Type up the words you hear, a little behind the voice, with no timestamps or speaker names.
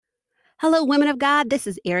Hello, women of God. This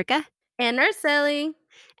is Erica, And Ursily.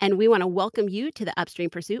 and we want to welcome you to the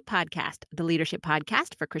Upstream Pursuit podcast, the leadership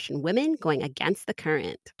podcast for Christian women going against the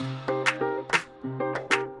current.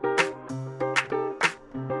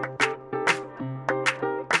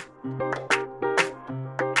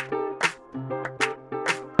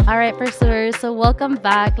 All right, pursuers. So welcome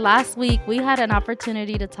back. Last week, we had an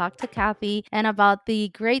opportunity to talk to Kathy and about the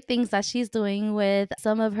great things that she's doing with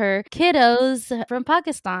some of her kiddos from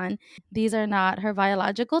Pakistan. These are not her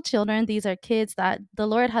biological children. These are kids that the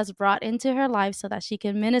Lord has brought into her life so that she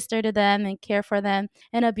can minister to them and care for them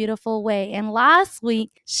in a beautiful way. And last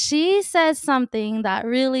week, she said something that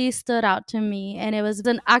really stood out to me, and it was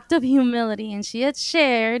an act of humility. And she had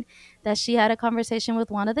shared that she had a conversation with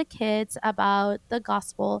one of the kids about the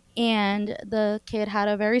gospel, and the kid had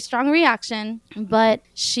a very strong reaction, but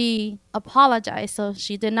she apologized. So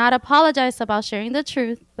she did not apologize about sharing the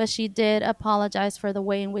truth, but she did apologize for the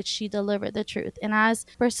way in which she delivered the truth. And as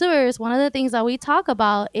pursuers, one of the things that we talk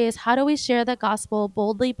about is how do we share the gospel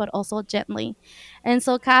boldly but also gently. And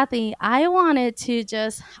so, Kathy, I wanted to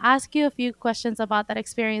just ask you a few questions about that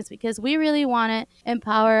experience, because we really want to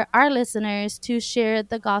empower our listeners to share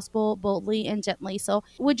the gospel boldly and gently. So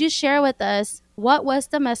would you share with us what was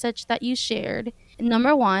the message that you shared,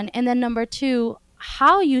 number one, and then number two,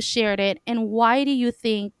 how you shared it, and why do you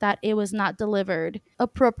think that it was not delivered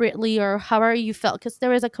appropriately, or however you felt? Because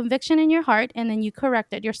there was a conviction in your heart, and then you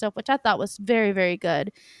corrected yourself, which I thought was very, very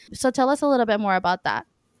good. So tell us a little bit more about that.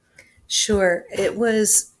 Sure. It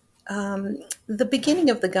was the beginning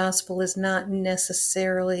of the gospel is not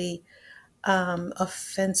necessarily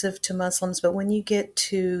offensive to Muslims, but when you get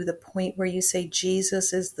to the point where you say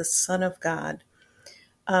Jesus is the Son of God,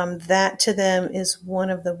 that to them is one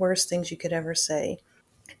of the worst things you could ever say.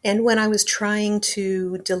 And when I was trying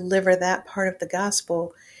to deliver that part of the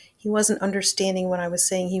gospel, he wasn't understanding what I was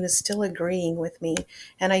saying. He was still agreeing with me.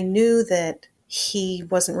 And I knew that he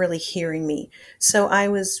wasn't really hearing me. So I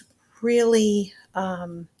was really,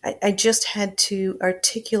 I just had to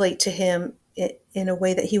articulate to him in a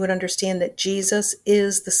way that he would understand that Jesus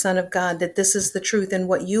is the Son of God, that this is the truth, and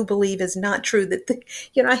what you believe is not true.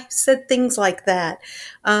 I said things like that.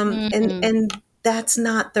 And that's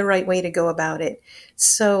not the right way to go about it.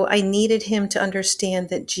 So I needed him to understand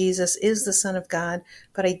that Jesus is the Son of God,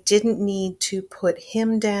 but I didn't need to put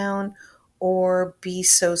him down or be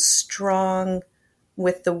so strong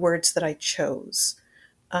with the words that I chose.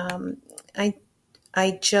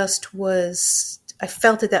 I just was, I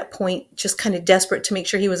felt at that point just kind of desperate to make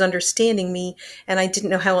sure he was understanding me, and I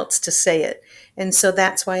didn't know how else to say it. And so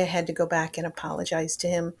that's why I had to go back and apologize to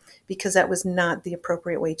him, because that was not the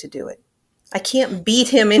appropriate way to do it. I can't beat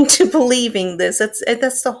him into believing this.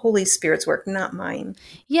 That's the Holy Spirit's work, not mine.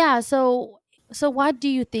 Yeah, so what do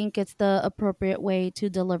you think is the appropriate way to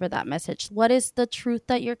deliver that message? What is the truth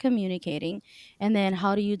that you're communicating? And then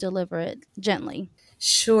how do you deliver it gently?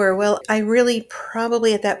 Sure. Well, I really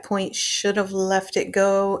probably at that point should have left it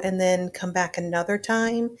go and then come back another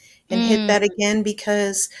time and hit that again,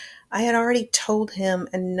 because I had already told him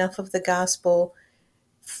enough of the gospel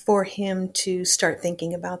for him to start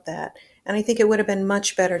thinking about that. And I think it would have been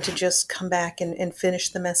much better to just come back and finish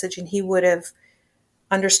the message, and he would have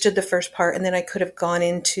understood the first part, and then I could have gone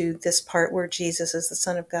into this part where Jesus is the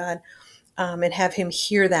Son of God, and have him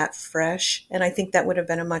hear that fresh. And I think that would have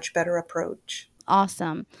been a much better approach.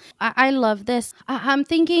 Awesome. I love this. I'm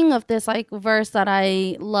thinking of this like verse that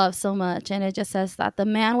I love so much. And it just says that the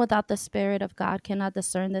man without the Spirit of God cannot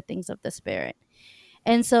discern the things of the Spirit.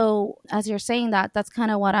 And so as you're saying that, that's kind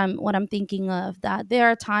of what I'm thinking of, that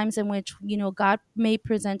there are times in which, God may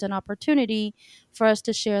present an opportunity for us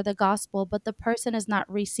to share the gospel, but the person is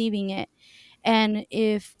not receiving it. And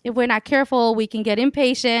if we're not careful, we can get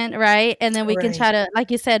impatient, right? And then we can try to,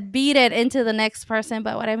 like you said, beat it into the next person.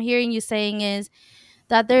 But what I'm hearing you saying is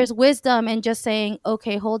that there's wisdom in just saying,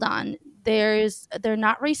 okay, hold on. They're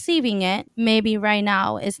not receiving it. Maybe right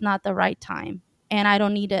now is not the right time. And I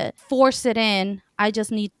don't need to force it in. I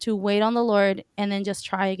just need to wait on the Lord and then just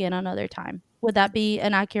try again another time. Would that be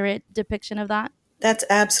an accurate depiction of that? That's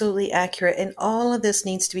absolutely accurate. And all of this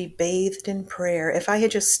needs to be bathed in prayer. If I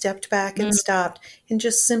had just stepped back and stopped and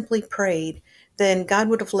just simply prayed, then God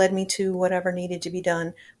would have led me to whatever needed to be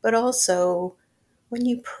done. But also, when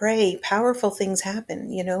you pray, powerful things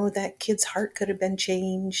happen. That kid's heart could have been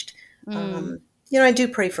changed. I do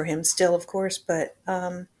pray for him still, of course, but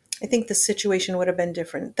I think the situation would have been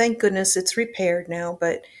different. Thank goodness it's repaired now,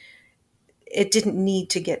 but it didn't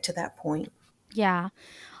need to get to that point. Yeah.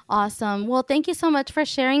 Awesome. Well, thank you so much for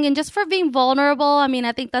sharing and just for being vulnerable. I mean,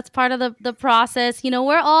 I think that's part of the process.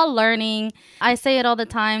 We're all learning. I say it all the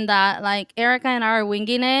time that like Erica and I are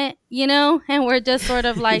winging it, and we're just sort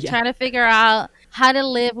of like Yeah. trying to figure out how to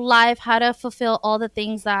live life, how to fulfill all the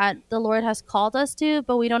things that the Lord has called us to,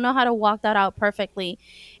 but we don't know how to walk that out perfectly.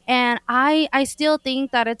 And I still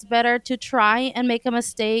think that it's better to try and make a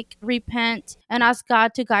mistake, repent, and ask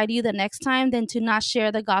God to guide you the next time than to not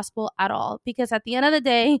share the gospel at all. Because at the end of the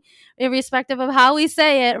day, irrespective of how we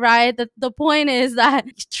say it, right? The point is that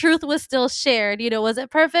truth was still shared. Was it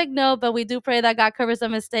perfect? No, but we do pray that God covers the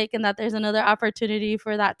mistake and that there's another opportunity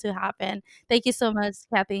for that to happen. Thank you so much,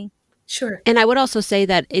 Kathy. Sure. And I would also say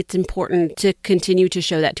that it's important to continue to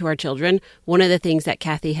show that to our children. One of the things that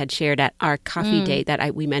Kathy had shared at our coffee date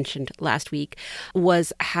that we mentioned last week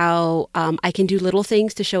was how I can do little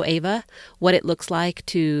things to show Ava what it looks like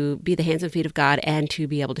to be the hands and feet of God and to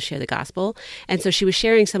be able to share the gospel. And so she was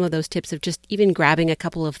sharing some of those tips of just even grabbing a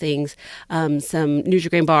couple of things, some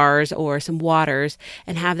Nutri-Grain bars or some waters,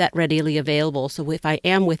 and have that readily available. So if I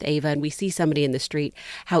am with Ava and we see somebody in the street,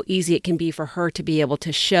 how easy it can be for her to be able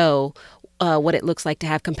to show what it looks like to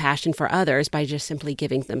have compassion for others by just simply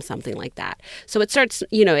giving them something like that. So it starts,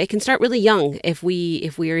 it can start really young if we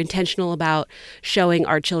are intentional about showing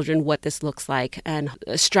our children what this looks like and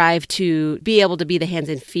strive to be able to be the hands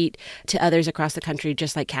and feet to others across the country,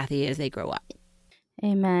 just like Kathy as they grow up.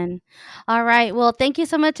 Amen. All right. Well, thank you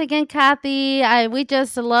so much again, Kathy. We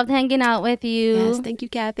just loved hanging out with you. Yes, thank you,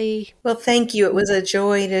 Kathy. Well, thank you. It was a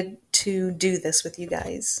joy to do this with you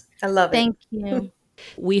guys. I love it. Thank you.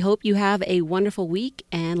 We hope you have a wonderful week,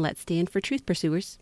 and let's stand for truth, pursuers.